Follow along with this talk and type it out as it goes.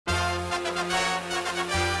Hey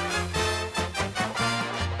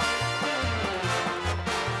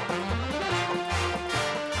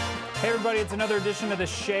everybody, it's another edition of the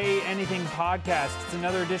Shay Anything Podcast. It's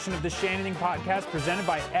another edition of the Shay Anything Podcast presented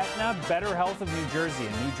by Aetna Better Health of New Jersey,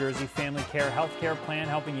 a New Jersey family care healthcare plan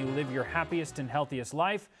helping you live your happiest and healthiest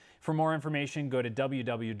life. For more information, go to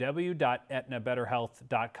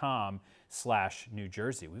www.aetnaBetterHealth.com/New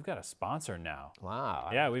Jersey. We've got a sponsor now. Wow.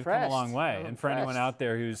 Yeah, we've come a long way. And for anyone out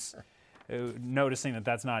there who's noticing that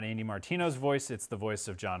that's not Andy Martino's voice, it's the voice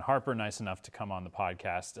of John Harper, nice enough to come on the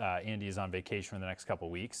podcast. Andy is on vacation for the next couple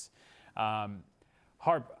weeks.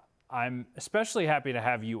 Harp, I'm especially happy to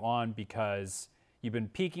have you on because you've been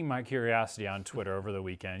piquing my curiosity on Twitter over the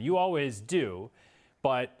weekend. You always do,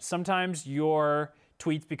 but sometimes your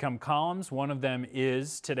tweets become columns. One of them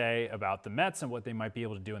is today about the Mets and what they might be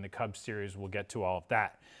able to do in the Cubs series. We'll get to all of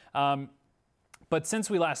that. But since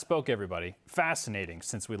we last spoke, everybody, fascinating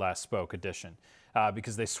since we last spoke edition,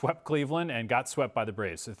 because they swept Cleveland and got swept by the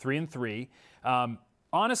Braves. So 3-3.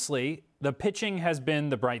 Honestly, the pitching has been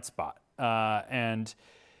the bright spot. And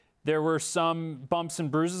there were some bumps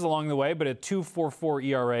and bruises along the way, but a 2.44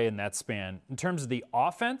 ERA in that span. In terms of the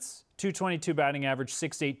offense, 222 batting average,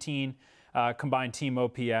 618 combined team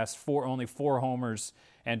OPS, only 4 homers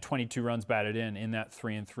and 22 runs batted in that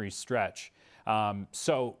 3-3 stretch.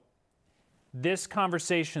 So this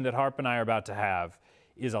conversation that Harp and I are about to have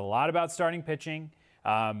is a lot about starting pitching,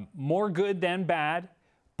 more good than bad,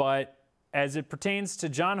 but as it pertains to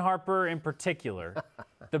John Harper in particular,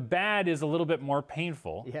 the bad is a little bit more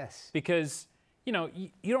painful. Yes. Because, you know,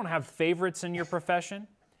 you don't have favorites in your profession,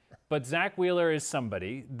 but Zach Wheeler is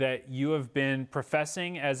somebody that you have been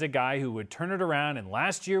professing as a guy who would turn it around, and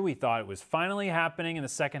last year we thought it was finally happening in the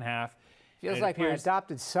second half. Feels like my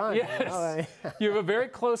adopted son. Yes. You have a very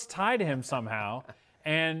close tie to him somehow.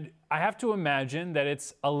 And I have to imagine that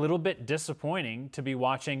it's a little bit disappointing to be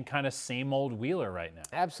watching kind of same old Wheeler right now.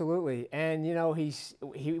 Absolutely. And, you know, he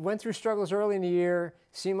went through struggles early in the year.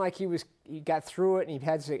 Seemed like he got through it, and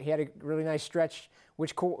he had a really nice stretch,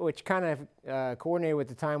 which kind of coordinated with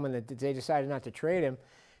the time when they decided not to trade him.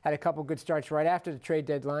 Had a couple good starts right after the trade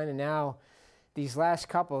deadline, and now these last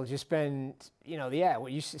couple have just been, you know,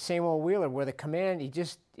 same old Wheeler, where the command,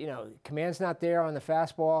 command's not there on the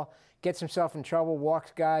fastball, gets himself in trouble,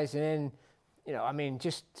 walks guys, and then, you know, I mean,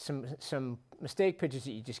 just some mistake pitches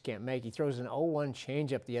that you just can't make. He throws an 0-1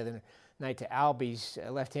 changeup the other night to Albies, a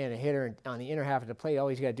left-handed hitter on the inner half of the plate. All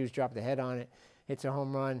he's got to do is drop the head on it, hits a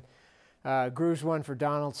home run. Grooves one for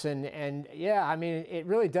Donaldson, and yeah, I mean, it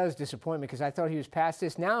really does disappoint me because I thought he was past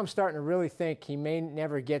this. Now I'm starting to really think he may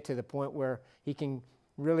never get to the point where he can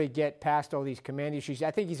really get past all these command issues.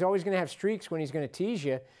 I think he's always going to have streaks when he's going to tease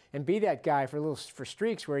you and be that guy for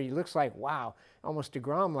streaks where he looks like, wow, almost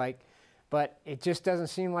DeGrom-like, but it just doesn't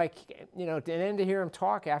seem like, you know, and then to hear him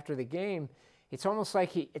talk after the game, to hear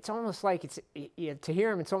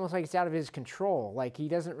him, it's almost like it's out of his control. Like he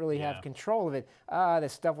doesn't really have control of it.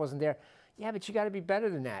 This stuff wasn't there. Yeah, but you got to be better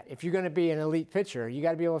than that. If you're going to be an elite pitcher, you got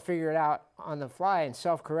to be able to figure it out on the fly and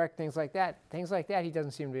self-correct things like that. Things like that he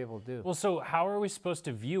doesn't seem to be able to do. Well, so how are we supposed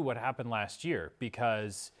to view what happened last year?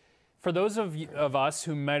 Because for those of us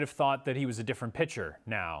who might have thought that he was a different pitcher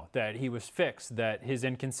now, that he was fixed, that his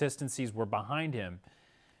inconsistencies were behind him,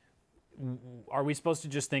 are we supposed to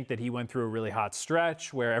just think that he went through a really hot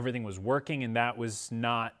stretch where everything was working and that was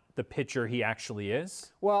not the pitcher he actually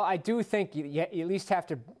is? Well, I do think you at least have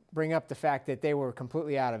to bring up the fact that they were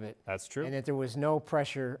completely out of it. That's true. And that there was no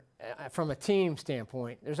pressure from a team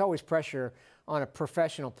standpoint. There's always pressure on a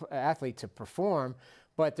professional athlete to perform,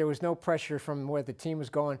 but there was no pressure from where the team was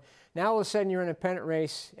going. Now all of a sudden you're in a pennant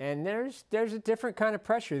race, and there's a different kind of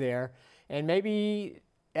pressure there, and maybe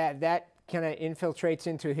that kind of infiltrates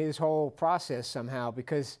into his whole process somehow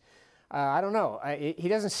because I don't know. He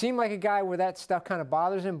doesn't seem like a guy where that stuff kind of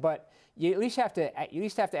bothers him, but you at least have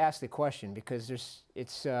to ask the question because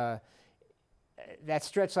that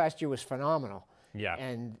stretch last year was phenomenal. Yeah.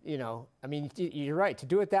 And you know, I mean, you're right to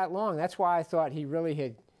do it that long. That's why I thought he really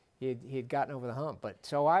had gotten over the hump. But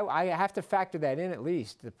so I have to factor that in at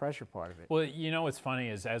least, the pressure part of it. Well, you know what's funny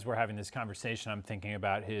is as we're having this conversation, I'm thinking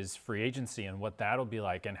about his free agency and what that'll be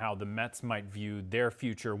like and how the Mets might view their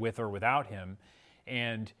future with or without him.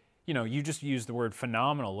 And you know, you just used the word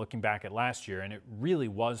phenomenal looking back at last year, and it really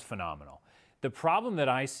was phenomenal. The problem that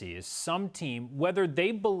I see is some team, whether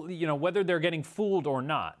they're getting fooled or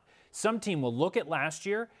not, some team will look at last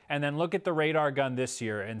year and then look at the radar gun this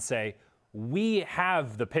year and say, we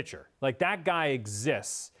have the pitcher. Like that guy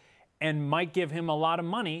exists and might give him a lot of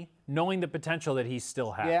money knowing the potential that he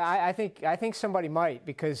still has. Yeah, I think somebody might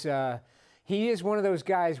because he is one of those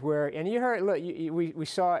guys where, and you heard, look, we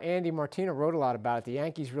saw Andy Martino wrote a lot about it. The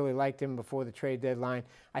Yankees really liked him before the trade deadline.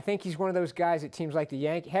 I think he's one of those guys that teams like the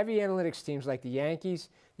heavy analytics teams like the Yankees,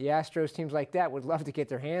 the Astros, teams like that would love to get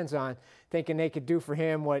their hands on, thinking they could do for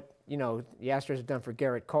him what, the Astros have done for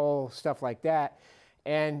Garrett Cole, stuff like that.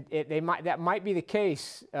 And that might be the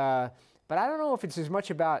case, but I don't know if it's as much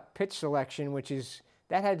about pitch selection,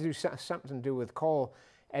 that had to do something to do with Cole,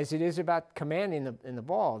 as it is about commanding in the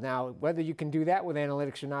ball. Now, whether you can do that with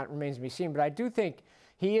analytics or not remains to be seen, but I do think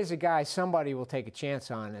he is a guy somebody will take a chance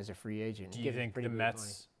on as a free agent. Do you think the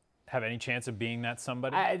Mets have any chance of being that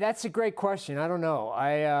somebody? That's a great question. I don't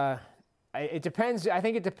know. It depends. I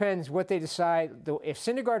think it depends what they decide. If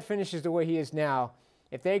Syndergaard finishes the way he is now,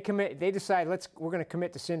 if they decide we're going to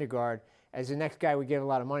commit to Syndergaard as the next guy we give a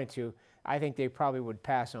lot of money to, I think they probably would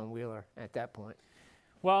pass on Wheeler at that point.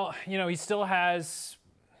 Well, he still has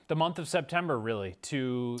the month of September, really,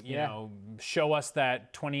 to show us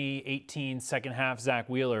that 2018 second half Zach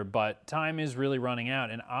Wheeler, but time is really running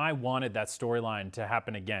out, and I wanted that storyline to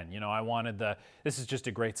happen again. I wanted this is just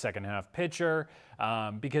a great second half pitcher,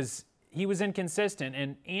 because he was inconsistent,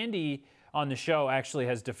 and Andy on the show actually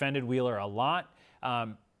has defended Wheeler a lot,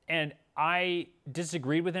 and I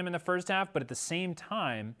disagreed with him in the first half, but at the same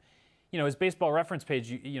time, his Baseball Reference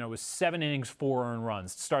page, was 7 innings, 4 earned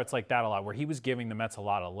runs, starts like that a lot, where he was giving the Mets a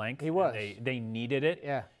lot of length. He was. They needed it.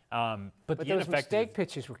 Yeah. But those mistake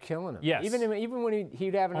pitches were killing him. Yes. Even when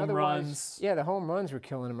he'd have another home runs. Yeah, the home runs were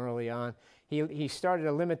killing him early on. He started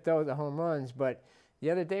to limit the home runs, but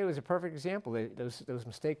the other day was a perfect example. Those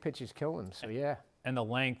mistake pitches killed him. So yeah. And the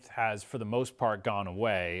length has, for the most part, gone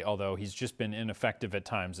away, although he's just been ineffective at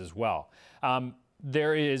times as well.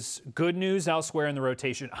 There is good news elsewhere in the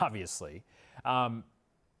rotation, obviously.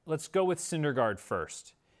 Let's go with Syndergaard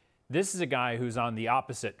first. This is a guy who's on the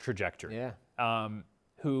opposite trajectory,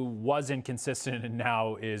 who was inconsistent and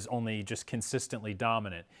now is only just consistently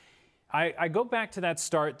dominant. I go back to that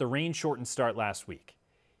start, the rain-shortened start last week.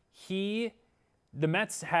 The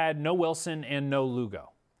Mets had no Wilson and no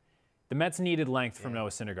Lugo. The Mets needed length from Noah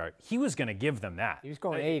Syndergaard. He was going to give them that. He was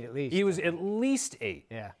going 8 at least. He was at least 8.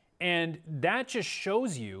 Yeah. And that just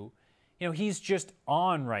shows you, he's just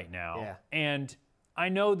on right now. Yeah. And I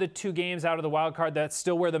know the 2 games out of the wild card, that's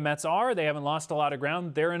still where the Mets are. They haven't lost a lot of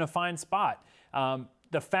ground. They're in a fine spot.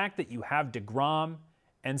 The fact that you have DeGrom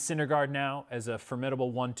and Syndergaard now as a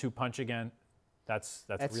formidable 1-2 punch again, that's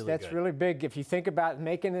really good. That's really big. If you think about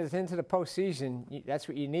making it into the postseason, that's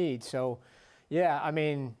what you need. So, yeah, I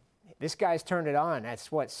mean, this guy's turned it on. That's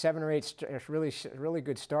 7 or 8 really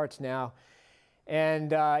good starts now.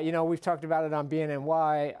 And, we've talked about it on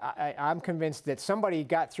BNNY. I'm convinced that somebody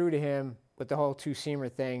got through to him with the whole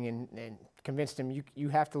 2-seamer thing and convinced him you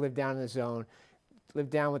have to live down in the zone, live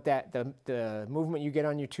down with the movement you get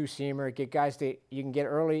on your 2-seamer, get guys that you can get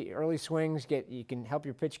early swings, you can help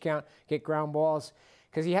your pitch count, get ground balls.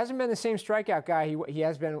 Because he hasn't been the same strikeout guy he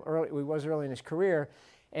has been early in his career.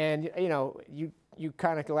 And, you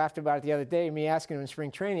kind of laughed about it the other day, me asking him in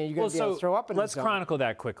spring training, are you going to be able to throw up in the zone? Let's chronicle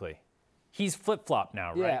that quickly. He's flip-flopped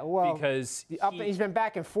now, right? Yeah, well, because he's been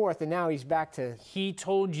back and forth, and now he's back to... He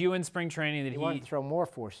told you in spring training that he wanted to throw more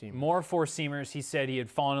 4-seamers. More 4-seamers. He said he had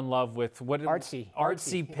fallen in love with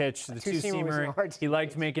artsy pitch, the 2-seamer. He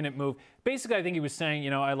liked making it move. Basically, I think he was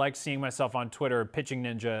saying, I like seeing myself on Twitter. Pitching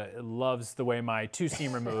Ninja loves the way my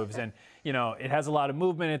 2-seamer moves, and it has a lot of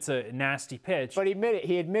movement. It's a nasty pitch. But he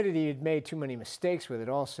admitted he had made too many mistakes with it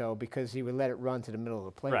also because he would let it run to the middle of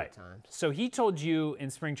the plate at times. So he told you in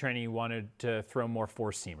spring training he wanted to throw more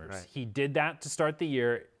 4-seamers. Right. He did that to start the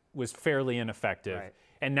year, was fairly ineffective. Right.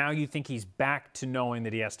 And now you think he's back to knowing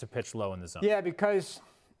that he has to pitch low in the zone. Yeah, because,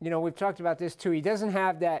 we've talked about this too. He doesn't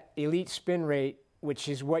have that elite spin rate, which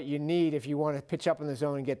is what you need if you want to pitch up in the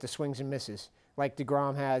zone and get the swings and misses, like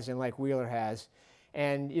DeGrom has and like Wheeler has.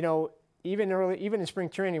 And, even in spring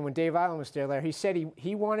training when Dave Island was still there, he said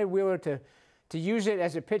he wanted Wheeler to use it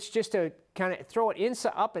as a pitch just to kind of throw it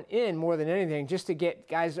up and in more than anything, just to get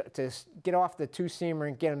guys to get off the 2-seamer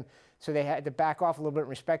and get them so they had to back off a little bit and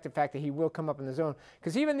respect the fact that he will come up in the zone.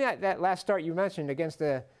 Because even that last start you mentioned against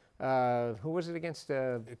the who was it against?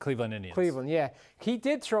 Cleveland Indians. Cleveland, yeah. He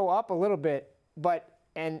did throw up a little bit,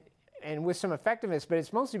 and with some effectiveness, but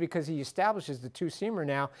it's mostly because he establishes the 2-seamer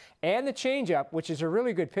now and the changeup, which is a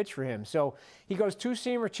really good pitch for him. So he goes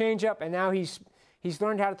 2-seamer, changeup, and now he's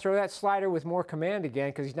learned how to throw that slider with more command again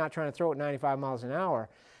because he's not trying to throw it 95 miles an hour.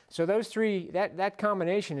 So those three, that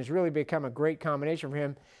combination has really become a great combination for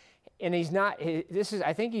him. And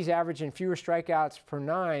I think he's averaging fewer strikeouts per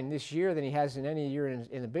 9 this year than he has in any year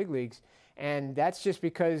in the big leagues. And that's just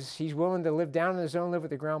because he's willing to live down in the zone, live with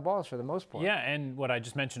the ground balls for the most part. Yeah, and what I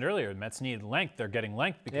just mentioned earlier, the Mets need length. They're getting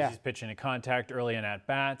length because he's pitching to contact early in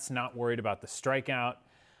at-bats, not worried about the strikeout.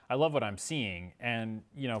 I love what I'm seeing. And,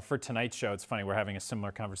 for tonight's show, it's funny, we're having a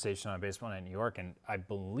similar conversation on Baseball Night in New York, and I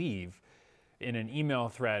believe in an email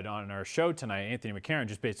thread on our show tonight, Anthony McCarron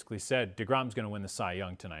just basically said DeGrom's going to win the Cy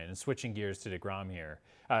Young tonight. And switching gears to DeGrom here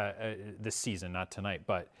this season, not tonight,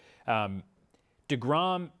 but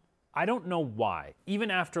DeGrom, I don't know why. Even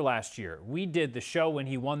after last year, we did the show when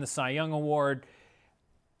he won the Cy Young Award.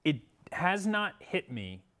 It has not hit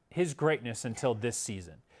me, his greatness, until this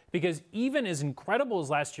season. Because even as incredible as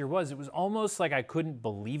last year was, it was almost like I couldn't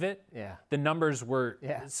believe it. Yeah. The numbers were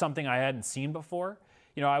something I hadn't seen before.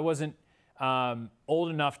 I wasn't old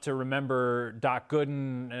enough to remember Doc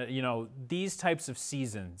Gooden. These types of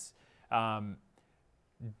seasons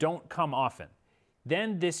don't come often.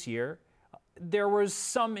 Then this year, there was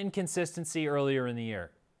some inconsistency earlier in the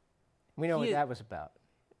year. We know what that was about.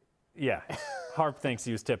 Yeah. Harp thinks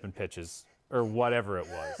he was tipping pitches or whatever it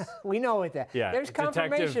was. We know what that. Yeah. There's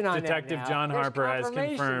confirmation on that. Detective John Harper has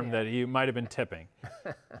confirmed that he might have been tipping.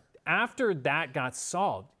 After that got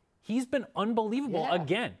solved, he's been unbelievable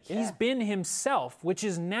again. He's been himself, which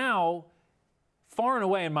is now far and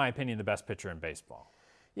away, in my opinion, the best pitcher in baseball.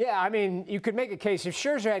 Yeah, I mean, you could make a case. If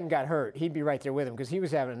Scherzer hadn't got hurt, he'd be right there with him because he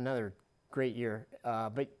was having another great year.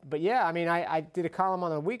 But yeah, I mean, I did a column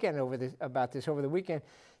on the weekend about this over the weekend.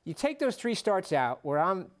 You take those 3 starts out where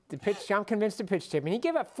I'm convinced to pitch tip, and he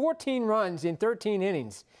gave up 14 runs in 13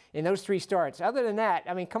 innings in those 3 starts. Other than that,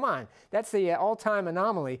 I mean, come on, that's the all-time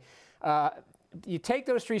anomaly. You take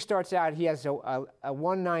those 3 starts out, he has a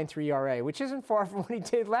 1.93 ERA, which isn't far from what he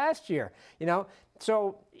did last year.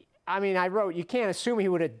 So. I mean, I wrote, you can't assume he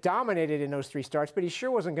would have dominated in those 3 starts, but he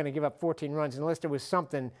sure wasn't going to give up 14 runs unless there was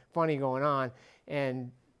something funny going on.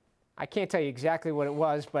 And I can't tell you exactly what it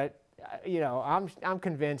was, but, I'm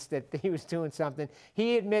convinced that he was doing something.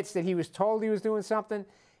 He admits that he was told he was doing something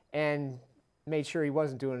and made sure he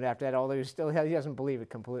wasn't doing it after that, although he doesn't believe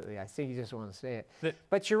it completely. I think he just wants to say it.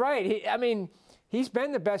 But you're right. He's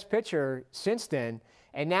been the best pitcher since then,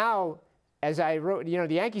 and now, as I wrote,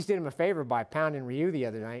 the Yankees did him a favor by pounding Ryu the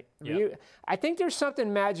other night. Yep. I think there's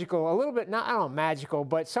something magical, a little bit, not, I don't know, magical,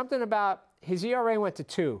 but something about his ERA went to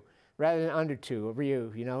 2 rather than under 2,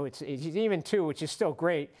 Ryu. It's even 2, which is still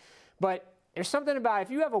great. But there's something about if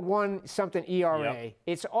you have a 1-something ERA,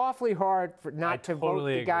 it's awfully hard to vote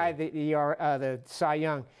the guy the Cy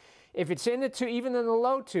Young. If it's in the 2, even in the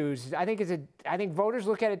low 2s, I think voters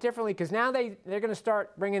look at it differently because now they're going to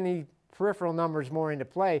start bringing the peripheral numbers more into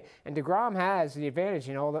play, and DeGrom has the advantage,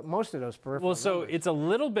 most of those peripheral numbers. So it's a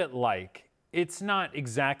little bit like, it's not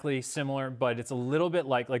exactly similar, but it's a little bit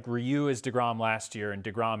like Ryu is DeGrom last year and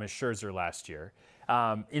DeGrom is Scherzer last year,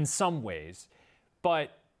 in some ways.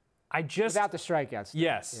 But I just... Without the strikeouts.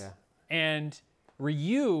 Yes. Yeah. And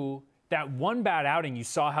Ryu, that one bad outing, you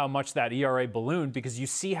saw how much that ERA ballooned because you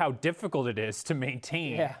see how difficult it is to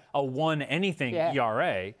maintain a 1-anything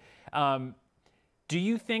ERA. Do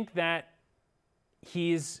you think that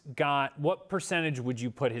he's got, what percentage would you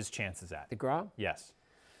put his chances at? DeGrom? Yes.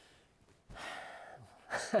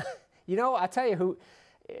 I'll tell you who,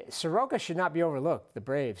 Soroka should not be overlooked, the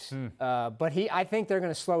Braves. But I think they're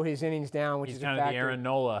going to slow his innings down, which he's is a factor. He's kind of the Aaron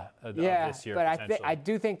Nola of this year, but I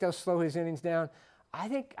do think they'll slow his innings down. I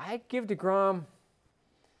think I give DeGrom,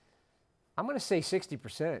 I'm going to say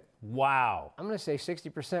 60%. Wow. I'm going to say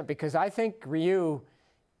 60% because I think Ryu...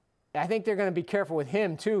 I think they're going to be careful with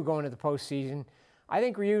him, too, going to the postseason. I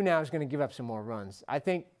think Ryu now is going to give up some more runs. I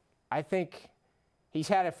think he's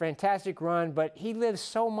had a fantastic run, but he lives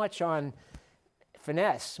so much on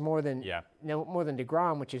finesse more than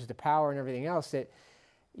DeGrom, which is the power and everything else, that,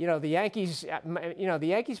 the Yankees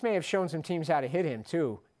may have shown some teams how to hit him,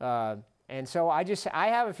 too. And so I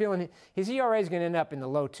have a feeling his ERA is going to end up in the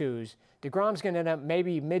low 2s. DeGrom's going to end up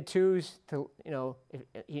maybe mid-2s to,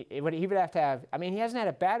 he would have to have, he hasn't had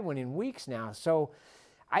a bad one in weeks now. So,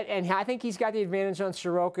 I think he's got the advantage on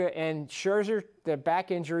Soroka and Scherzer, the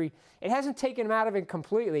back injury. It hasn't taken him out of it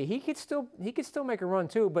completely. He could still make a run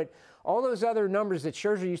too, but all those other numbers that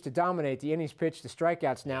Scherzer used to dominate, the innings pitched, the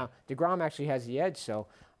strikeouts now, DeGrom actually has the edge. So,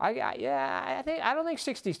 I don't think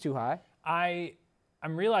 60 is too high.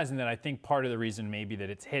 I'm realizing that I think part of the reason maybe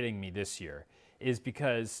that it's hitting me this year is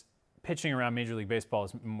because pitching around Major League Baseball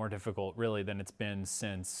is more difficult, really, than it's been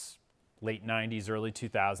since late 90s, early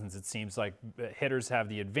 2000s. It seems like hitters have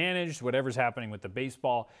the advantage, whatever's happening with the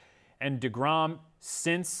baseball. And DeGrom,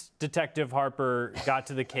 since Detective Harper got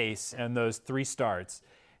to the case and those 3 starts,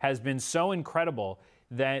 has been so incredible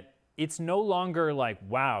that it's no longer like,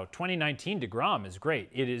 wow, 2019 DeGrom is great.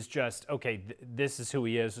 It is just, okay, this is who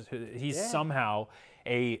he is. He's somehow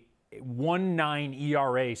a 1.9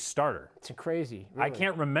 ERA starter. It's crazy. Really. I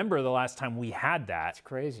can't remember the last time we had that. It's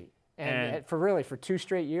crazy. And for 2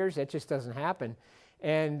 straight years, that just doesn't happen.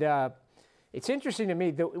 And it's interesting to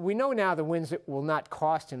me that we know now the wins that will not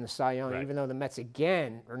cost him the Cy Young, even though the Mets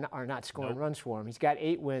again are not scoring runs for him. He's got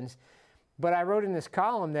 8 wins. But I wrote in this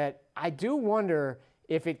column that I do wonder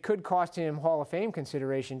if it could cost him Hall of Fame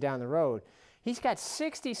consideration down the road. He's got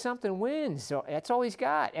 60-something wins, so that's all he's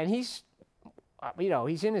got. And he's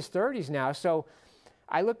in his 30s now. So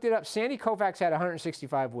I looked it up. Sandy Koufax had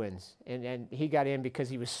 165 wins, and he got in because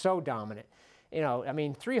he was so dominant.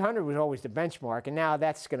 300 was always the benchmark, and now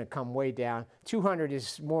that's going to come way down. 200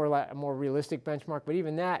 is a more realistic benchmark, but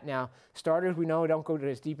even that now, starters we know don't go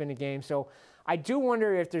as deep in the game. So I do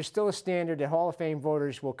wonder if there's still a standard that Hall of Fame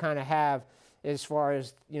voters will kind of have as far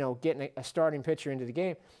as, getting a starting pitcher into the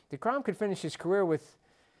game. DeGrom could finish his career with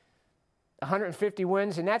 150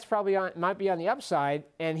 wins, and that's probably might be on the upside.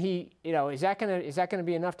 And is that gonna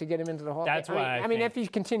be enough to get him into the Hall? That's why I mean, if he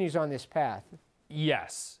continues on this path.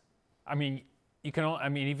 Yes, I mean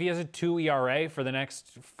if he has a 2 ERA for the next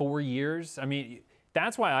 4 years,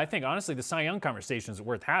 that's why I think honestly the Cy Young conversation is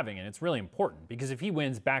worth having, and it's really important because if he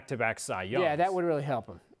wins back-to-back Cy Youngs, that would really help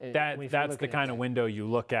him. That's the kind of window you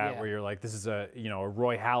look at where you're like, this is a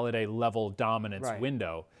Roy Halladay level dominance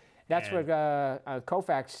window. That's what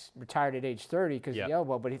Koufax retired at age 30 because of the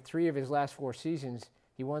elbow, but 3 of his last 4 seasons,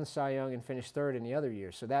 he won Cy Young and finished 3rd in the other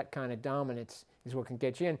years. So that kind of dominance is what can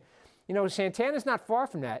get you in. Santana's not far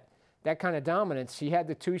from that kind of dominance. He had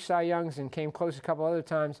the 2 Cy Youngs and came close a couple other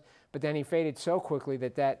times, but then he faded so quickly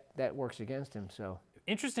that works against him. So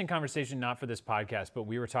interesting conversation, not for this podcast, but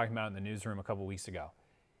we were talking about it in the newsroom a couple weeks ago.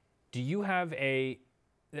 Do you have a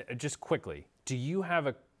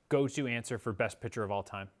go-to answer for best pitcher of all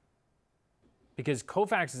time? Because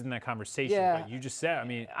Koufax is in that conversation, but you just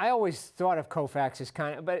said, I always thought of Koufax as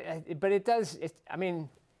kind of, but it does,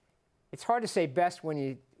 it's hard to say best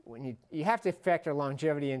when you have to factor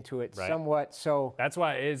longevity into it somewhat. So that's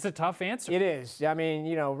why it's a tough answer. It is.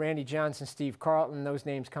 Randy Johnson, Steve Carlton, those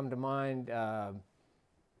names come to mind. No,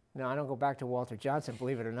 I don't go back to Walter Johnson,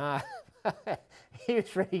 believe it or not. He was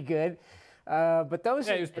pretty good. But those,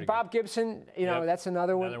 Bob Gibson, that's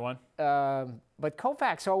another one. But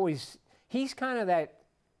Koufax always, he's kind of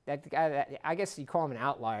that guy that, I guess you call him an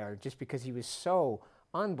outlier just because he was so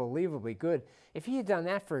unbelievably good. If he had done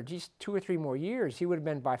that for just 2 or 3 more years, he would have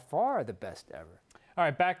been by far the best ever. All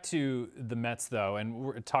right, back to the Mets, though, and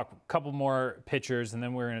we're going to talk a couple more pitchers, and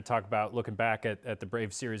then we're going to talk about looking back at the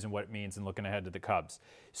Braves series and what it means and looking ahead to the Cubs.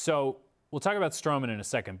 So we'll talk about Stroman in a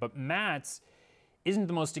second, but Matz isn't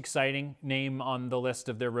the most exciting name on the list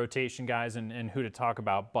of their rotation guys and who to talk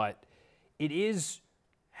about, but it is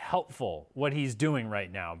helpful what he's doing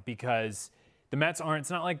right now because the Mets aren't, it's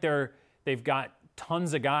not like they've got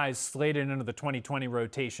tons of guys slated into the 2020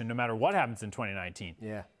 rotation no matter what happens in 2019.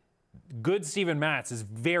 Yeah. Good Steven Matz is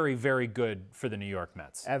very, very good for the New York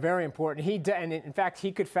Mets. Very important. And in fact,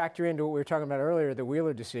 he could factor into what we were talking about earlier, the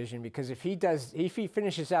Wheeler decision, because if he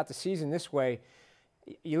finishes out the season this way,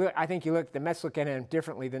 the Mets look at him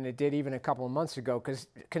differently than they did even a couple of months ago, because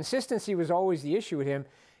consistency was always the issue with him.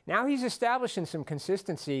 Now he's establishing some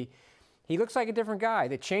consistency. He looks like a different guy.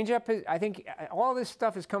 The changeup, I think all this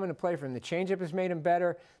stuff is coming to play for him. The changeup has made him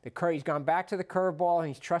better. He's gone back to the curveball, and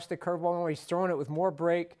he's trusted the curveball more. He's throwing it with more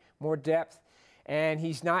break, more depth, and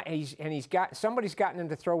somebody's gotten him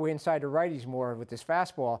to throw inside the righties more with this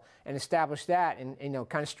fastball and establish that, and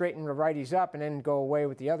kind of straighten the righties up, and then go away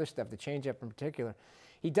with the other stuff, the changeup in particular.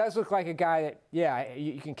 He does look like a guy that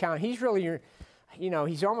you can count. He's really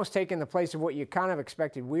he's almost taken the place of what you kind of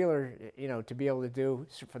expected Wheeler, to be able to do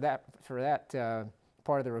for that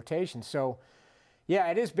part of the rotation. So,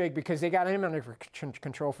 yeah, it is big because they got him under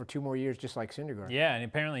control for 2 more years, just like Syndergaard. Yeah, and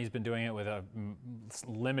apparently he's been doing it with a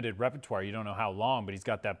limited repertoire. You don't know how long, but he's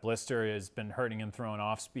got that blister. It's been hurting him throwing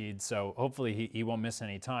off speed, so hopefully he won't miss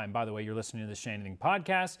any time. By the way, you're listening to the Shane Inning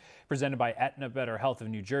Podcast, presented by Aetna Better Health of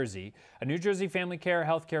New Jersey, a New Jersey family care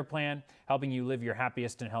healthcare plan helping you live your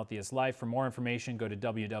happiest and healthiest life. For more information, go to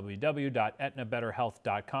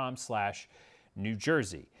www.aetnabetterhealth.com/New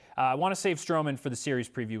Jersey. I want to save Stroman for the series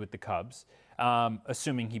preview with the Cubs.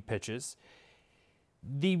 Assuming he pitches.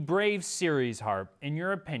 The Braves series, Harp, in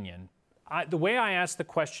your opinion, the way I asked the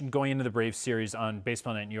question going into the Braves series on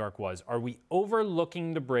Baseball Night New York was, are we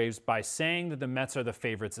overlooking the Braves by saying that the Mets are the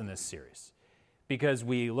favorites in this series? Because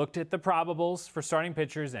we looked at the probables for starting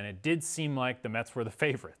pitchers, and it did seem like the Mets were the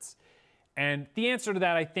favorites. And the answer to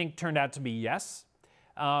that, I think, turned out to be yes.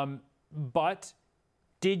 But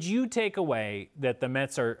Did you take away that the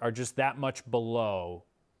Mets are just that much below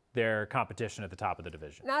their competition at the top of the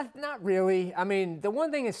division? Not really. I mean, the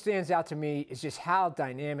one thing that stands out to me is just how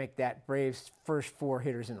dynamic that Braves first 4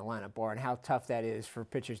 hitters in the lineup are and how tough that is for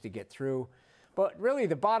pitchers to get through. But really,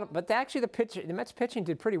 the Mets pitching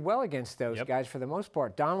did pretty well against those guys for the most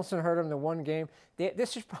part. Donaldson hurt them the one game.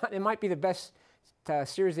 It might be the best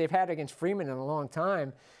series they've had against Freeman in a long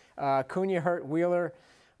time. Cunha hurt Wheeler.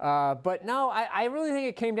 But no, I really think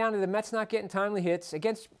it came down to the Mets not getting timely hits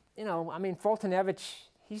against, Foltynewicz.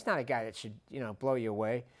 He's not a guy that should, blow you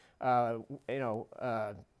away. Keuchel,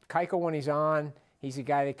 when he's on, he's a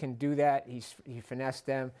guy that can do that. He finessed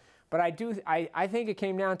them. But I think it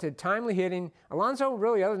came down to timely hitting. Alonso,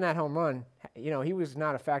 really, other than that home run, he was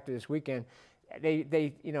not a factor this weekend.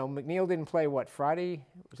 McNeil didn't play, Friday?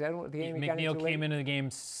 Was that the game he got into McNeil came into the game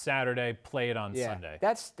Saturday, played on Sunday.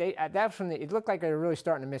 That's when it looked like they were really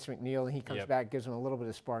starting to miss McNeil, and he comes back, gives them a little bit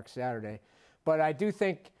of spark Saturday. But I do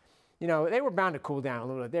think, they were bound to cool down a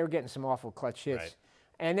little bit. They were getting some awful clutch hits. Right.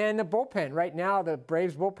 And then the bullpen. Right now, the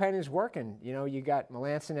Braves bullpen is working. You got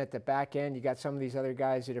Melanson at the back end. You got some of these other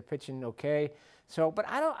guys that are pitching okay. So, but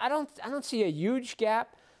I don't see a huge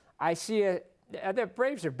gap. I see the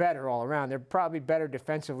Braves are better all around. They're probably better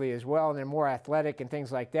defensively as well, and they're more athletic and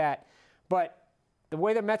things like that. But the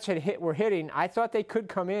way the Mets were hitting, I thought they could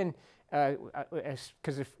come in because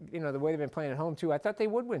the way they've been playing at home too. I thought they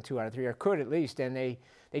would win 2 out of 3, or could at least, and they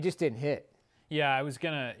just didn't hit. Yeah, I was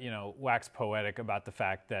gonna, wax poetic about the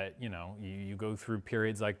fact that, you go through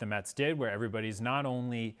periods like the Mets did where everybody's not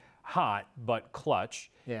only hot but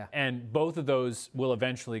clutch. Yeah. And both of those will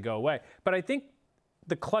eventually go away. But I think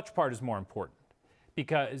the clutch part is more important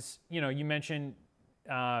because, you mentioned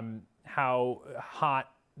how hot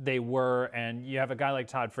they were, and you have a guy like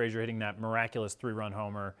Todd Frazier hitting that miraculous 3-run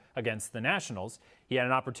homer against the Nationals. He had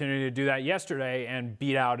an opportunity to do that yesterday and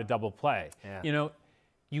beat out a double play. Yeah.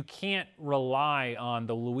 You can't rely on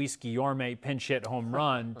the Luis Guillorme pinch hit home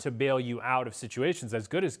run to bail you out of situations, as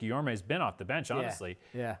good as Guillorme's been off the bench, honestly.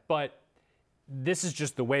 Yeah. But this is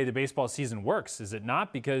just the way the baseball season works, is it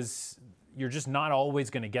not? Because you're just not always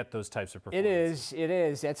going to get those types of performances. It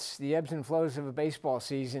is. That's the ebbs and flows of a baseball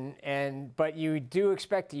season. But you do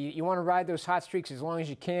expect, you want to ride those hot streaks as long as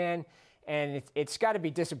you can. And it's got to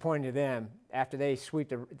be disappointing to them after they sweep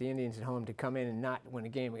the Indians at home to come in and not win a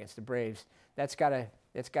game against the Braves. That's got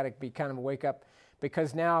to be kind of a wake up,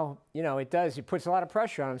 because now, it puts a lot of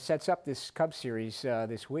pressure on them, sets up this Cubs series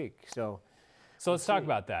this week. So let's talk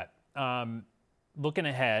about that. Looking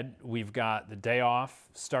ahead, we've got the day off,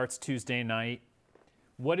 starts Tuesday night.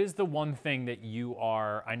 What is the one thing that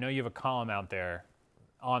I know you have a column out there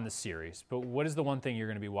on the series, but what is the one thing you're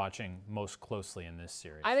going to be watching most closely in this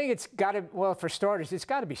series? I think it's got to, for starters, it's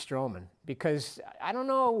got to be Stroman, because I don't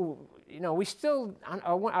know, we still,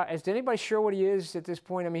 is anybody sure what he is at this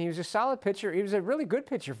point? I mean, he was a solid pitcher. He was a really good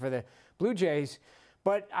pitcher for the Blue Jays,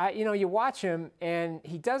 but, you watch him, and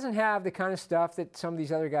he doesn't have the kind of stuff that some of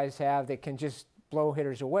these other guys have that can just blow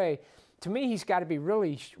hitters away. To me, he's got to be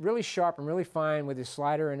really, really sharp and really fine with his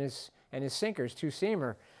slider and his sinkers,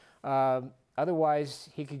 2-seamer. Otherwise,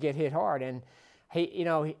 he could get hit hard. And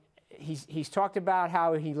he's talked about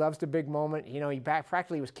how he loves the big moment. He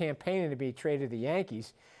practically was campaigning to be traded to the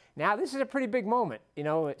Yankees. Now, this is a pretty big moment. At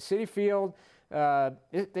Citi Field,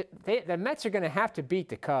 the Mets are going to have to beat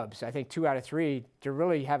the Cubs, I think 2 out of 3, to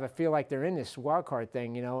really feel like they're in this wild card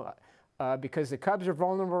thing, because the Cubs are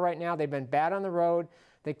vulnerable right now. They've been bad on the road.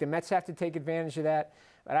 I think the Mets have to take advantage of that.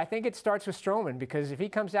 But I think it starts with Stroman, because if he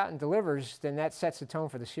comes out and delivers, then that sets the tone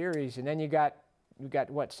for the series. And then you got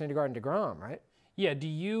what, Syndergaard and DeGrom, right? Yeah. Do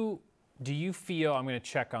you feel, I'm going to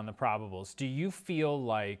check on the probables, do you feel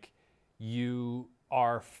like you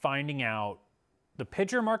are finding out the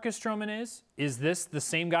pitcher Marcus Stroman is? Is this the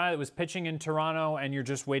same guy that was pitching in Toronto and you're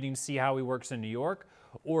just waiting to see how he works in New York?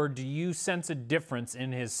 Or do you sense a difference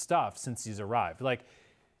in his stuff since he's arrived? Like,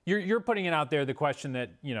 you're putting it out there, the question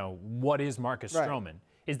that, what is Marcus Stroman?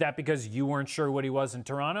 Is that because you weren't sure what he was in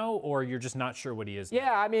Toronto, or you're just not sure what he is now?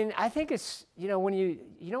 Yeah, I mean, I think it's, when you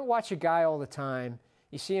don't watch a guy all the time,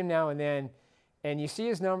 you see him now and then, and you see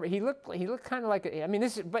his number. He looked kind of like,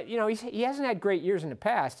 he hasn't had great years in the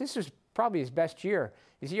past. This was probably his best year.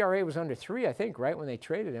 His ERA was under 3, I think, right, when they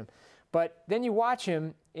traded him. But then you watch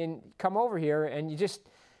him come over here, and you just,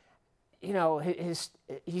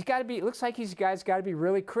 he's got to be. It looks like he's got to be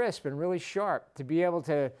really crisp and really sharp to be able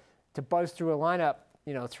to buzz through a lineup,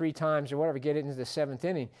 3 times or whatever, get it into the 7th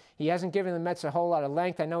inning. He hasn't given the Mets a whole lot of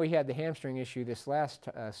length. I know he had the hamstring issue this last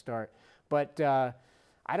start, but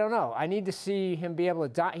I don't know. I need to see him be able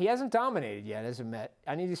to. He hasn't dominated yet as a Met.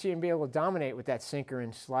 I need to see him be able to dominate with that sinker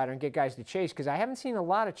and slider and get guys to chase, because I haven't seen a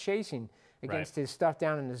lot of chasing against his stuff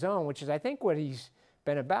down in the zone, which is, I think, what he's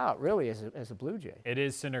been about really as a Blue Jay. It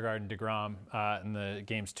is Syndergaard and DeGrom in the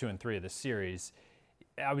games 2 and 3 of the series.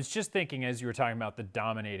 I was just thinking, as you were talking about the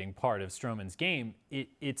dominating part of Stroman's game,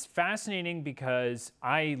 it's fascinating because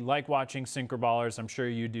I like watching sinker ballers. I'm sure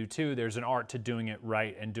you do too. There's an art to doing it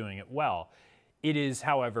right and doing it well. It is,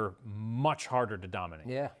 however, much harder to dominate.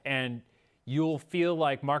 Yeah. And you'll feel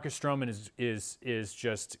like Marcus Stroman is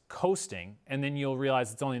just coasting, and then you'll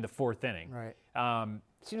realize it's only the 4th inning. Right.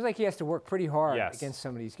 Seems like he has to work pretty hard Yes. against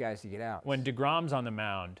some of these guys to get out. When DeGrom's on the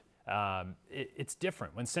mound, it's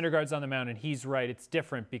different. When Syndergaard's on the mound and he's right, it's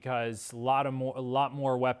different because a lot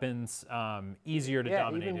more weapons, easier to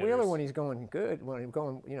dominate. Even Wheeler when he's going good, when he's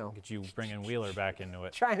going, Get you bringing Wheeler back into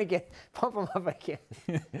it. Trying to pump him up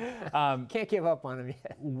again. Can't give up on him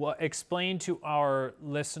yet. Explain to our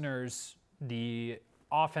listeners the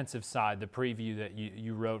offensive side, the preview that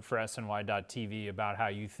you wrote for SNY.TV about how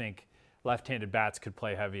you think left-handed bats could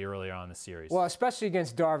play heavy earlier on in the series. Well, especially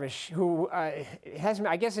against Darvish, who I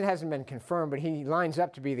guess it hasn't been confirmed, but he lines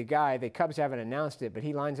up to be the guy. The Cubs haven't announced it, but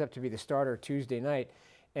he lines up to be the starter Tuesday night.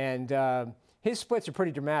 And his splits are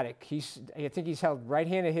pretty dramatic. I think he's held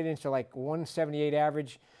right-handed hitters to like 178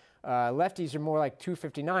 average. Lefties are more like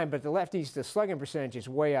 259, but the lefties, the slugging percentage is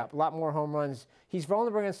way up. A lot more home runs. He's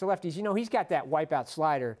vulnerable against the lefties. He's got that wipeout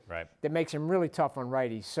slider that makes him really tough on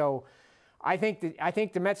righties. So I think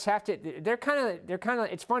the Mets have to. They're kind of.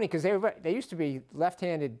 It's funny because they used to be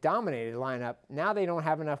left-handed dominated lineup. Now they don't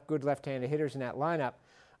have enough good left-handed hitters in that lineup,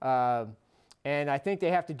 and I think they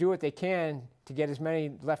have to do what they can to get as many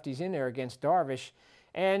lefties in there against Darvish,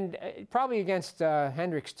 and probably against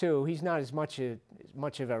Hendricks too. He's not as much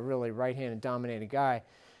of a really right-handed dominated guy,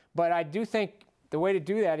 but I do think the way to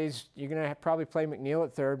do that is you're going to probably play McNeil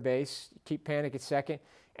at third base, keep Panik at second.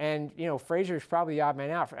 And, Frazier's probably the odd man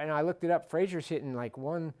out. And I looked it up. Frazier's hitting like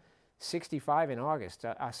 165 in August,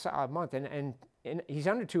 a month. And he's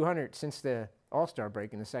under 200 since the All-Star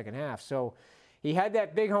break in the second half. So he had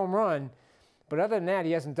that big home run. But other than that,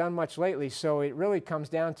 he hasn't done much lately. So it really comes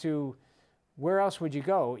down to where else would you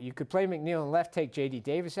go? You could play McNeil and left, take J.D.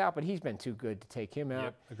 Davis out, but he's been too good to take him out.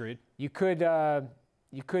 Yep, agreed. You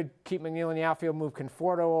could keep McNeil in the outfield, move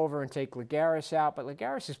Conforto over, and take Lagares out. But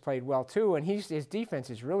Lagares has played well, too, and his defense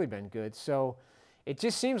has really been good. So it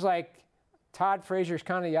just seems like Todd Frazier's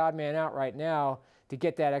kind of the odd man out right now to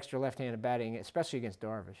get that extra left-handed batting, especially against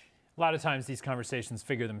Darvish. A lot of times these conversations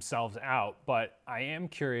figure themselves out, but I am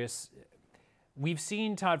curious. We've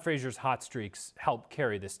seen Todd Frazier's hot streaks help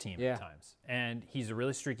carry this team at times, and he's a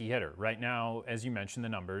really streaky hitter. Right now, as you mentioned, the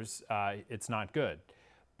numbers, it's not good.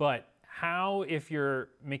 But how, if you're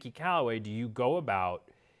Mickey Callaway, do you go about,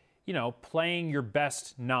 playing your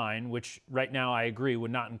best 9, which right now I agree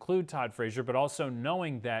would not include Todd Frazier, but also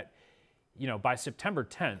knowing that, by September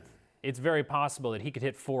 10th, it's very possible that he could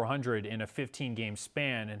hit 400 in a 15-game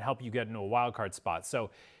span and help you get into a wild card spot. So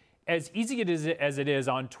as easy as it is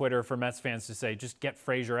on Twitter for Mets fans to say, just get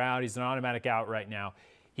Frazier out, he's an automatic out right now.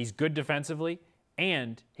 He's good defensively,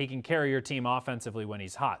 and he can carry your team offensively when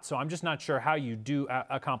he's hot. So I'm just not sure how you do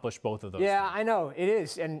accomplish both of those things. I know, it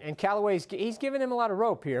is. And Callaway's, he's given him a lot of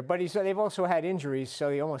rope here, but they've also had injuries,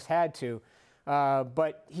 so he almost had to.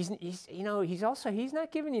 But he's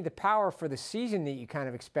not giving you the power for the season that you kind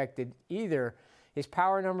of expected either. His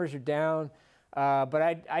power numbers are down. But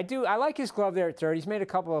I like his glove there at third. He's had a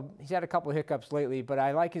couple of hiccups lately, but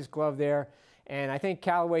I like his glove there. And I think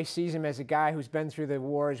Callaway sees him as a guy who's been through the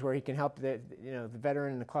wars where he can help the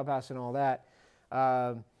veteran in the clubhouse and all that.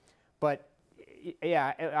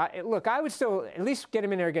 Look, I would still at least get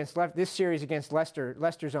him in there against this series against Leicester.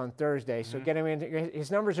 Leicester's on Thursday, so get him in. His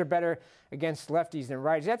numbers are better against lefties than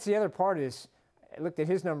righties. That's the other part of this. I looked at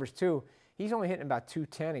his numbers too. He's only hitting about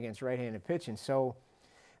 210 against right-handed pitching, so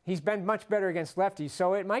he's been much better against lefties.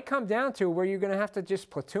 So it might come down to where you're going to have to just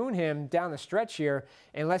platoon him down the stretch here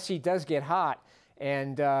unless he does get hot.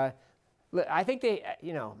 And I think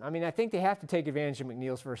I think they have to take advantage of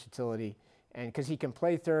McNeil's versatility, and because he can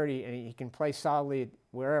play 30 and he can play solidly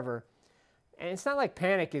wherever. And it's not like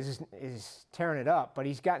Panik is tearing it up, but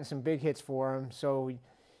he's gotten some big hits for him. So we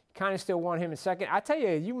kind of still want him in second. I tell you,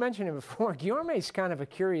 you mentioned him before. Guillorme's kind of a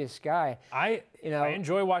curious guy. I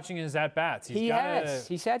enjoy watching his at bats.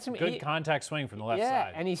 He's had some good contact swing from the left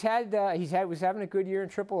side. And was having a good year in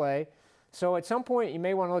AAA. So at some point you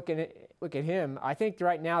may want to look at him. I think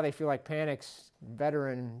right now they feel like Panik's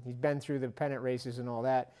veteran. He's been through the pennant races and all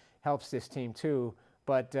that. Helps this team too.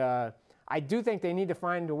 But I do think they need to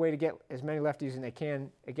find a way to get as many lefties as they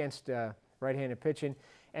can against right-handed pitching.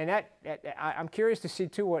 And I'm curious to see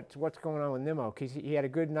too what's going on with Nimmo, because he had a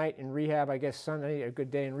good night in rehab, I guess Sunday, a good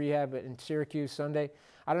day in rehab in Syracuse Sunday.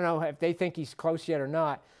 I don't know if they think he's close yet or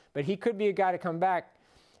not, but he could be a guy to come back.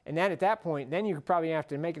 And then at that point, then you could probably have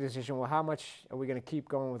to make a decision. Well, how much are we going to keep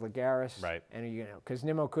going with Lagares? Right. And because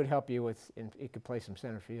Nimmo could help you with, and he could play some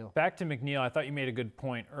center field. Back to McNeil, I thought you made a good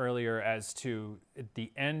point earlier as to at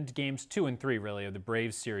the end games 2 and 3 really of the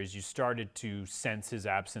Braves series. You started to sense his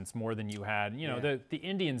absence more than you had. The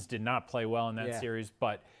Indians did not play well in that series,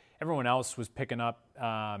 but everyone else was picking up,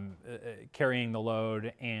 carrying the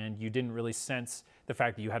load, and you didn't really sense the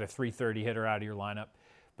fact that you had a .330 hitter out of your lineup.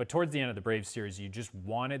 But towards the end of the Braves series, you just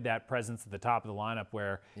wanted that presence at the top of the lineup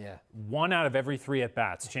where 1 out of every 3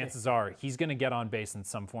 at-bats, chances are he's going to get on base in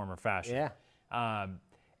some form or fashion. Yeah.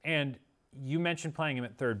 And you mentioned playing him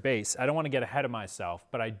at third base. I don't want to get ahead of myself,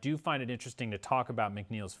 but I do find it interesting to talk about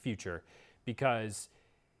McNeil's future because,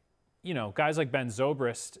 guys like Ben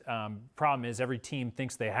Zobrist, problem is every team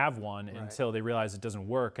thinks they have one until they realize it doesn't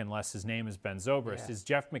work unless his name is Ben Zobrist. Yeah. Is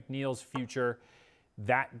Jeff McNeil's future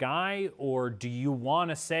that guy, or do you want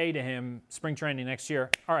to say to him, spring training next year,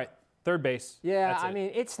 all right, third base? Yeah, I mean,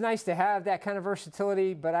 it's nice to have that kind of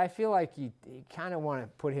versatility, but I feel like you kind of want to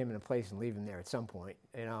put him in a place and leave him there at some point.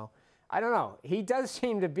 I don't know. He does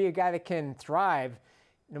seem to be a guy that can thrive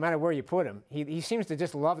no matter where you put him. He seems to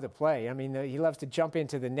just love to play. I mean, he loves to jump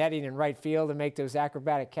into the netting in right field and make those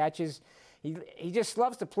acrobatic catches. He just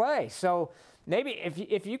loves to play. So maybe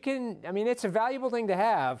if you can, I mean, it's a valuable thing to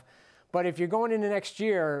have. But if you're going into next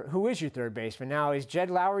year, who is your third baseman? Now, is Jed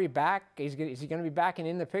Lowry back? Is he going to be back and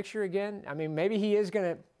in the picture again? I mean, maybe he is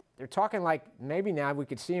going to. They're talking like maybe now we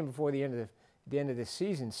could see him before the end of this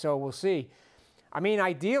season. So we'll see. I mean,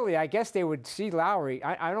 ideally, I guess they would see Lowry.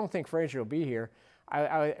 I don't think Frazier will be here.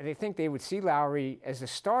 I think they would see Lowry as a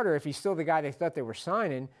starter if he's still the guy they thought they were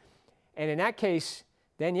signing. And in that case,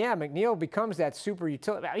 then McNeil becomes that super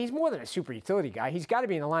utility. He's more than a super utility guy. He's got to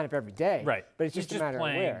be in the lineup every day. Right. But it's just a matter of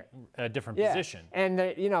where. A different position. And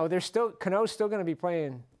there's still Cano's still going to be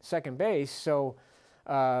playing second base. So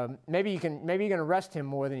maybe you're going to rest him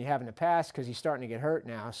more than you have in the past because he's starting to get hurt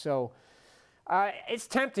now. So it's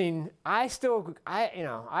tempting. I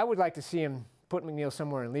would like to see him put McNeil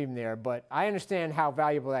somewhere and leave him there. But I understand how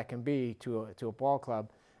valuable that can be to a ball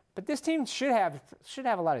club. But this team should have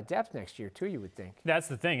a lot of depth next year, too, you would think. That's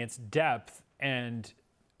the thing. It's depth. And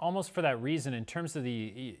almost for that reason, in terms of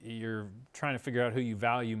you're trying to figure out who you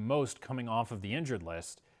value most coming off of the injured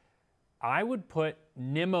list, I would put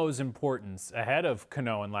Nimmo's importance ahead of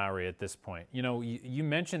Cano and Lowry at this point. You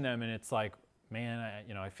mention them, and it's like, man,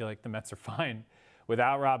 I feel like the Mets are fine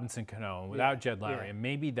without Robinson Cano and without Jed Lowry. And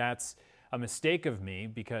maybe that's a mistake of me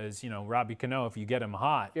because, Robbie Cano, if you get him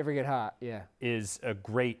hot, if you ever get hot, is a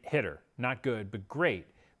great hitter. Not good, but great.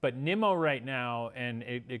 But Nimmo right now, and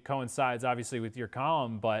it coincides obviously with your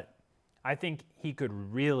column, but I think he could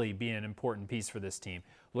really be an important piece for this team.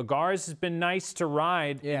 Lagares has been nice to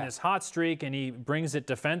ride in this hot streak, and he brings it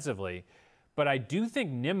defensively. But I do think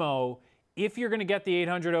Nimmo, if you're going to get the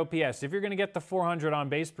 800 OPS, if you're going to get the 400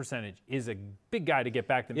 on-base percentage, is a big guy to get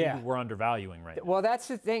back that maybe we're undervaluing right now. Well, that's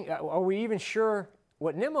the thing. Are we even sure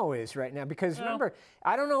what Nimmo is right now? Because remember,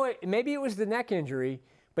 I don't know, maybe it was the neck injury,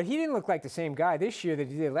 but he didn't look like the same guy this year that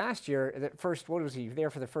he did last year. What was he there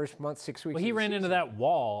for the first month, 6 weeks? Well, he ran into that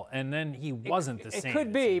wall, and then he wasn't the same. It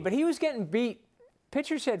could be, but he was getting beat.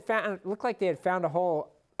 Pitchers looked like they had found a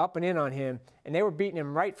hole up and in on him, and they were beating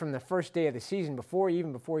him right from the first day of the season, before he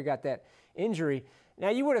got that injury. Now,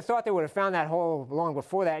 you would have thought they would have found that hole long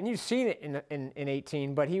before that, and you've seen it in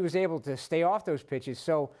 18, but he was able to stay off those pitches.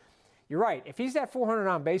 So you're right. If he's that 400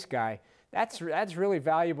 on-base guy, that's really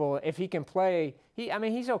valuable if he can play.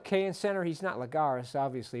 He's okay in center. He's not Lagares,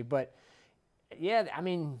 obviously, but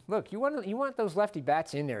look, you want those lefty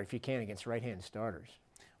bats in there if you can against right-handed starters.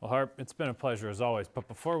 Well, Harp, it's been a pleasure as always, but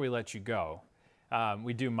before we let you go,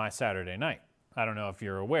 we do My Saturday Night. I don't know if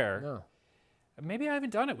you're aware. No. Maybe I haven't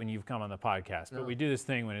done it when you've come on the podcast, but we do this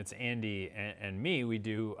thing when it's Andy and me. We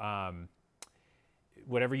do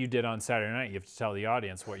whatever you did on Saturday night, you have to tell the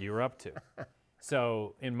audience what you were up to.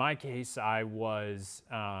 So in my case, I was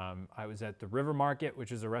at the River Market,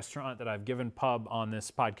 which is a restaurant that I've given pub on this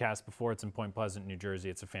podcast before. It's in Point Pleasant, New Jersey.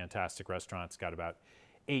 It's a fantastic restaurant. It's got about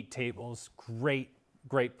 8 tables. Great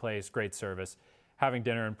place, great service. Having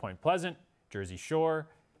dinner in Point Pleasant, Jersey Shore.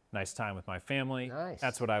 Nice time with my family. Nice.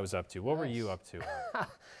 That's what I was up to. What were you up to?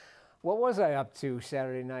 What was I up to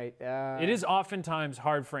Saturday night? It is oftentimes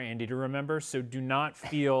hard for Andy to remember, so do not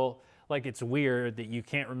feel like it's weird that you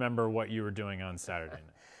can't remember what you were doing on Saturday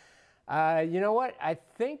night. You know what? I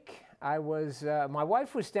think I was. My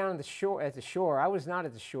wife was down at the shore. I was not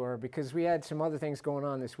at the shore because we had some other things going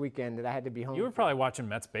on this weekend that I had to be home. You were probably watching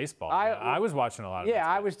Mets baseball. I was watching a lot of Mets. Yeah,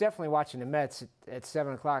 I was definitely watching the Mets at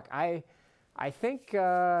 7 o'clock. I think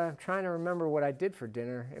I'm trying to remember what I did for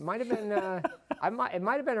dinner. It might have been. It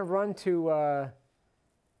might have been a run to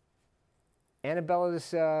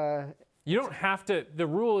Annabella's. You don't have to. The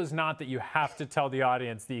rule is not that you have to tell the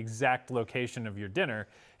audience the exact location of your dinner.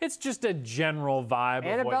 It's just a general vibe.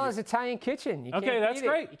 Annabella's Italian Kitchen. You okay, that's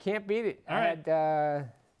great. You can't beat it. All right.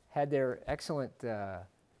 Had their excellent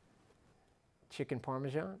chicken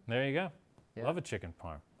parmesan. There you go. Yeah. Love a chicken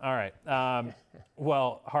parm. All right.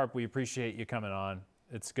 Well, Harp, we appreciate you coming on.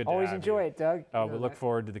 It's good to always have enjoy you. it, Doug. We look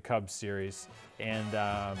forward to the Cubs series. And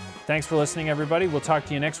thanks for listening, everybody. We'll talk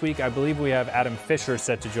to you next week. I believe we have Adam Fisher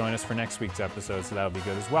set to join us for next week's episode, so that'll be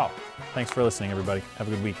good as well. Thanks for listening, everybody. Have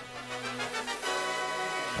a good week.